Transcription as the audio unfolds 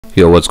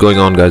Yo, what's going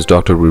on guys,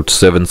 Dr.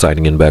 Root7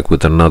 signing in back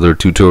with another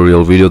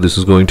tutorial video. This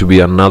is going to be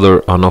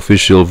another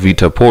unofficial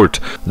Vita port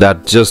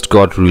that just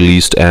got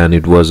released, and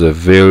it was a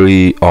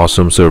very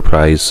awesome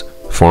surprise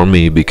for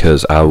me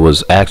because I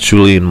was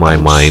actually in my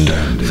mind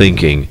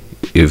thinking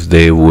if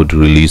they would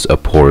release a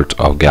port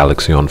of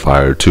Galaxy on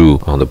Fire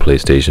 2 on the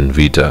PlayStation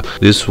Vita.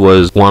 This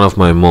was one of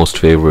my most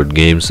favorite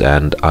games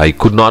and I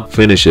could not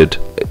finish it.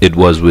 It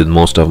was with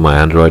most of my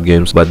Android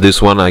games, but this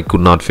one I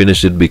could not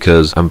finish it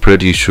because I'm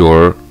pretty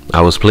sure I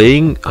was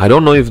playing, I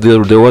don't know if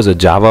there was a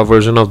Java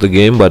version of the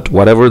game, but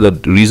whatever the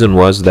reason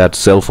was, that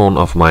cell phone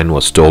of mine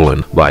was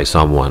stolen by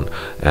someone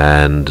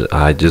and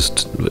I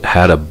just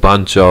had a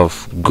bunch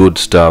of good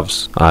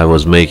stuffs. I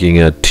was making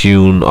a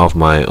tune of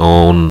my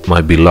own,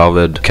 my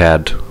beloved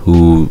cat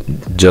who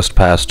just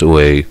passed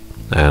away,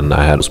 and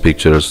I had those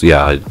pictures.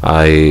 Yeah,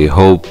 I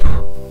hope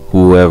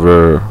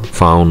whoever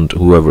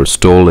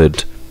stole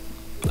it,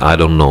 I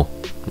don't know.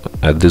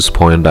 At this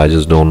point I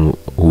just don't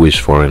wish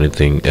for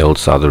anything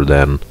else other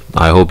than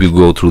I hope you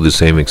go through the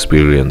same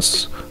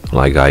experience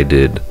like I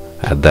did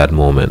at that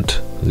moment.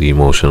 The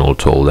emotional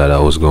toll that I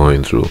was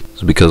going through,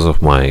 it's because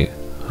of my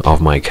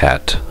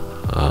cat.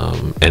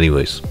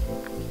 Anyways,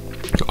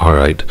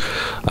 alright,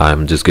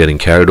 I'm just getting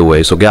carried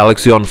away. So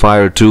Galaxy on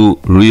Fire 2,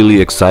 really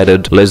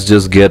excited. Let's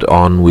just get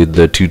on with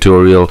the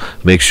tutorial.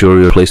 Make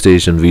sure your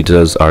PlayStation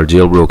Vitas are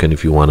jailbroken.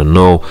 If you want to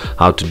know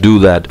how to do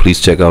that,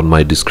 please check out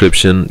my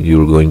description.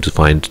 You're going to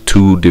find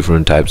two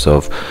different types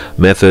of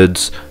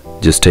methods.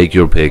 Just take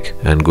your pick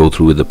and go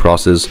through with the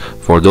process.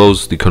 For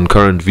those, the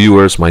concurrent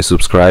viewers, my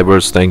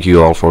subscribers, thank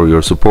you all for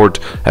your support,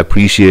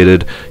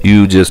 appreciated.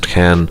 You just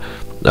can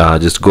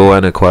just go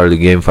and acquire the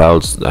game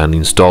files and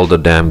install the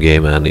damn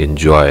game and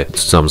enjoy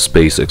some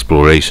space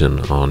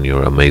exploration on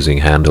your amazing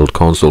handheld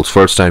consoles.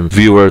 First time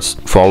viewers,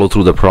 follow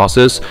through the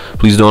process.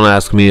 Please don't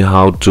ask me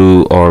how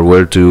to or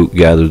where to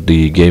gather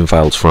the game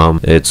files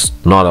from. It's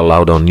not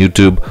allowed on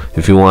YouTube.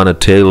 If you want a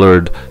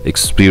tailored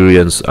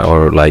experience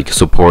or like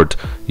support,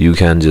 you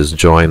can just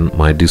join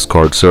my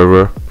Discord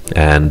server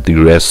and the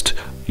rest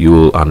you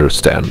will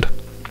understand.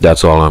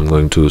 That's all I'm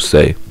going to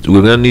say.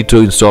 We're going to need to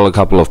install a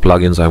couple of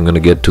plugins. I'm going to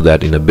get to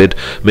that in a bit.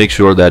 Make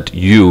sure that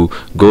you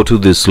go to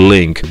this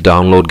link,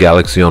 download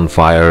Galaxy on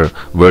Fire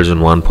version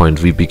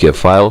 1.vpk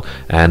file,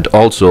 and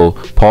also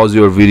pause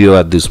your video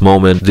at this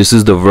moment. This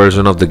is the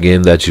version of the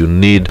game that you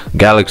need,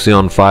 Galaxy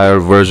on Fire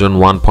version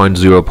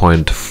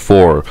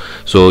 1.0.4.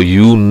 So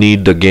you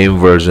need the game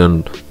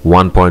version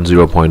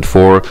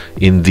 1.0.4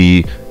 in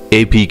the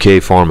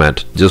APK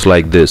format, just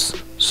like this.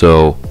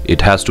 So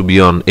it has to be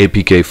on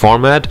APK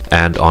format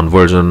and on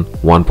version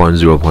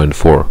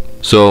 1.0.4.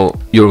 So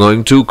you're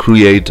going to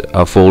create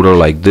a folder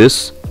like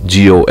this,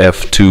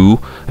 GOF2,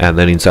 and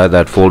then inside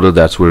that folder,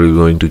 that's where you're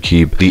going to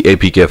keep the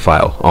APK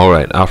file.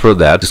 Alright, after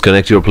that,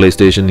 disconnect your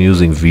PlayStation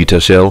using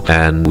Vita Shell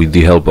and with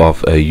the help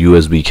of a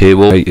USB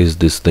cable. Why is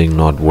this thing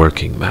not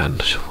working, man?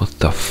 What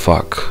the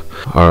fuck?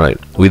 Alright,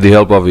 with the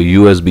help of a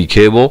USB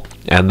cable,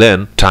 and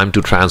then time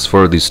to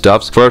transfer these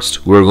stuffs.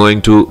 First, we're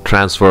going to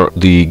transfer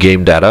the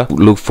game data.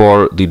 Look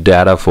for the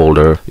data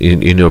folder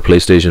in your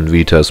PlayStation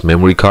Vita's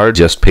memory card.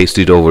 Just paste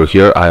it over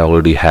here. I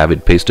already have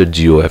it pasted,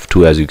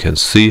 GOF2, as you can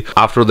see.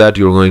 After that,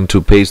 you're going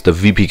to paste the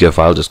VPK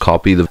file. Just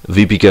copy the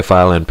VPK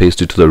file and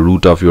paste it to the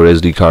root of your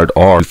SD card,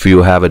 or if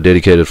you have a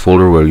dedicated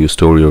folder where you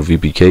store your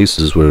VPKs, this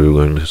is where you're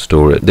going to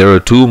store it. There are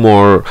two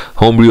more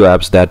homebrew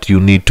apps that you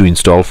need to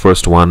install.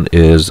 First one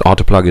is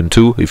Auto Plugin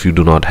 2 if you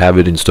do not have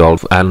it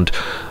installed, and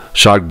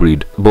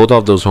Sharkbreed. Both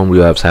of those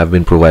homebrew apps have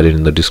been provided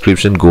in the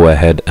description. Go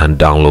ahead and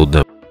download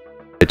them.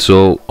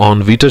 So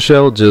on Vita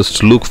Shell,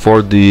 just look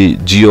for the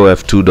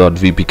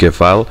gof2.vpk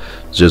file.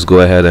 Just go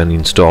ahead and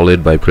install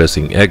it by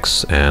pressing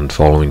X and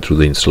following through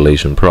the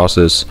installation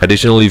process.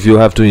 Additionally, if you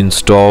have to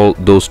install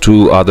those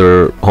two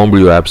other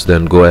homebrew apps,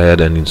 then go ahead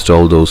and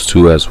install those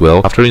two as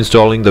well. After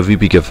installing the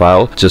VPK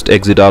file, just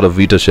exit out of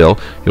Vita Shell.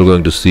 You're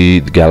going to see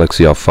the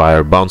Galaxy of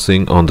Fire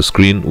bouncing on the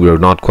screen. We are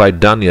not quite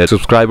done yet.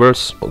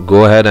 Subscribers,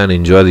 go ahead and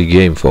enjoy the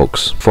game,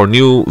 folks. For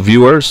new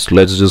viewers,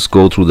 let's just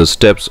go through the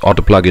steps.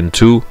 Auto Plugin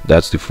 2,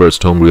 that's the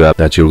first homebrew app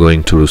that you're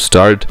going to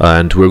start,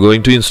 and we're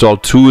going to install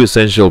two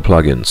essential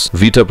plugins.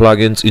 Vita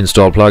plugins,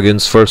 install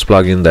plugins. First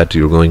plugin that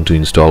you're going to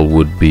install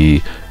would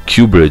be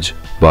QBridge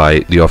by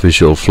the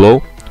official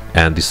Flow,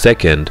 and the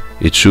second,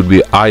 it should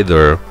be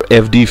either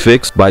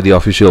FDFix by the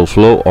official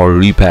Flow or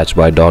Repatch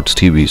by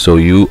 .tv. So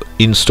you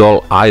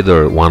install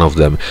either one of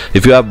them.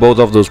 If you have both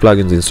of those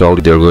plugins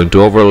installed, they're going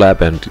to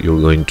overlap and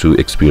you're going to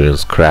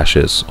experience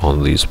crashes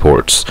on these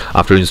ports.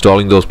 After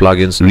installing those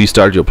plugins,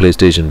 restart your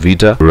PlayStation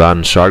Vita,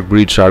 run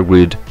Sharkbreed.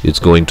 Sharkbreed, it's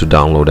going to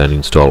download and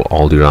install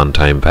all the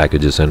runtime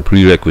packages and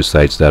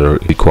prerequisites that are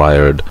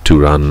required to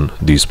run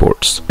these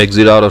ports.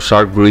 Exit out of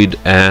Sharkbreed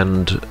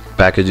and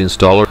package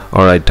installer.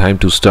 Alright, time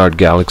to start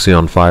Galaxy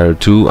on Fire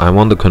 2. I'm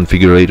on the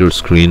configurator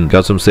screen.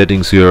 Got some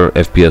settings here.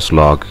 FPS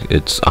lock,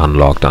 it's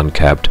unlocked,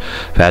 uncapped.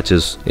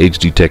 Patches,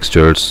 HD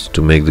textures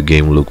to make the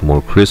game look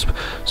more crisp.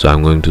 So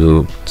I'm going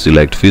to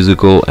select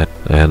physical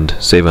and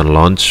save and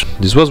launch.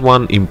 This was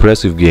one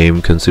impressive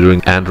game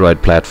considering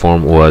Android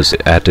platform was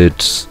at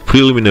its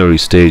preliminary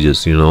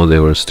stages. You know, they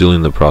were still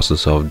in the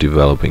process of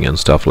developing and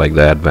stuff like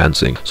that,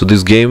 advancing. So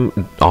this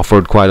game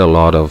offered quite a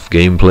lot of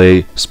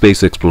gameplay,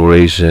 space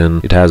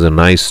exploration. It has a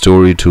nice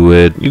story to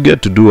it. You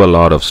get to do a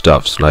lot of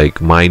stuffs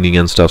like mining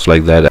and stuff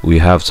like that. We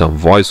have some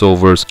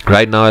voiceovers.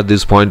 Right now at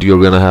this point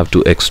you're gonna have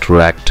to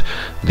extract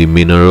the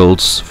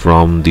minerals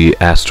from the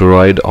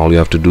asteroid. All you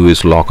have to do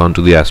is lock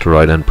onto the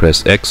asteroid and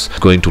press X. It's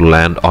going to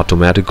land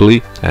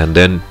automatically, and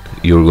then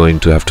you're going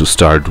to have to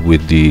start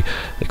with the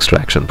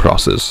extraction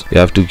process. You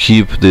have to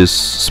keep this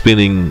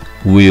spinning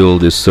wheel,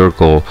 this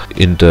circle,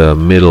 in the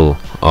middle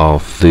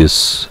of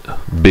this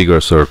bigger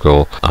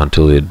circle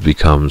until it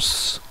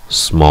becomes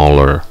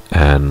smaller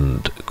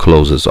and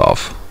closes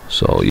off.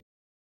 So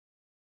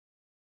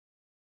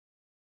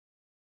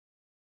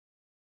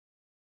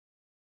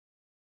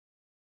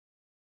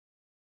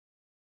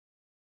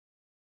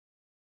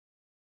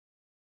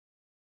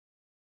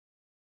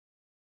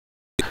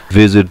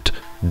visit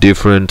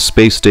different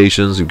space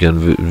stations, you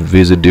can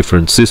visit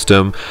different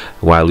system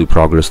while you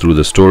progress through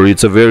the story.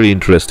 It's a very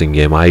interesting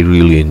game. I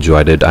really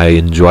enjoyed it. I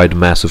enjoyed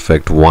Mass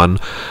Effect 1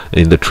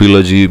 in the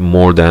trilogy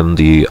more than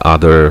the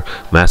other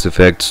Mass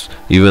Effects,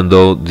 even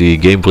though the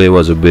gameplay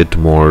was a bit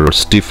more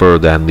stiffer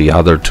than the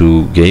other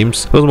two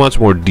games. It was much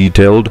more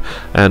detailed.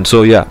 And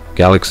so yeah,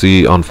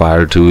 Galaxy on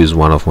Fire 2 is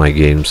one of the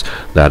games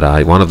that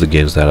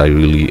I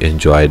really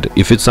enjoyed.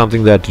 If it's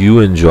something that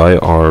you enjoy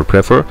or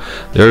prefer,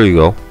 there you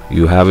go,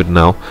 you have it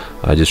now.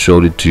 I just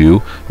showed it to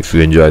you. If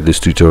you enjoyed this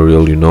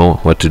tutorial, you know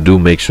what to do.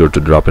 Make sure to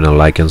drop in a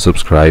like and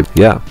subscribe.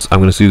 Yeah, I'm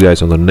gonna see you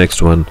guys on the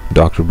next one.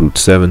 Dr. Brute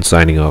 7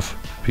 signing off.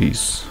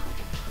 Peace.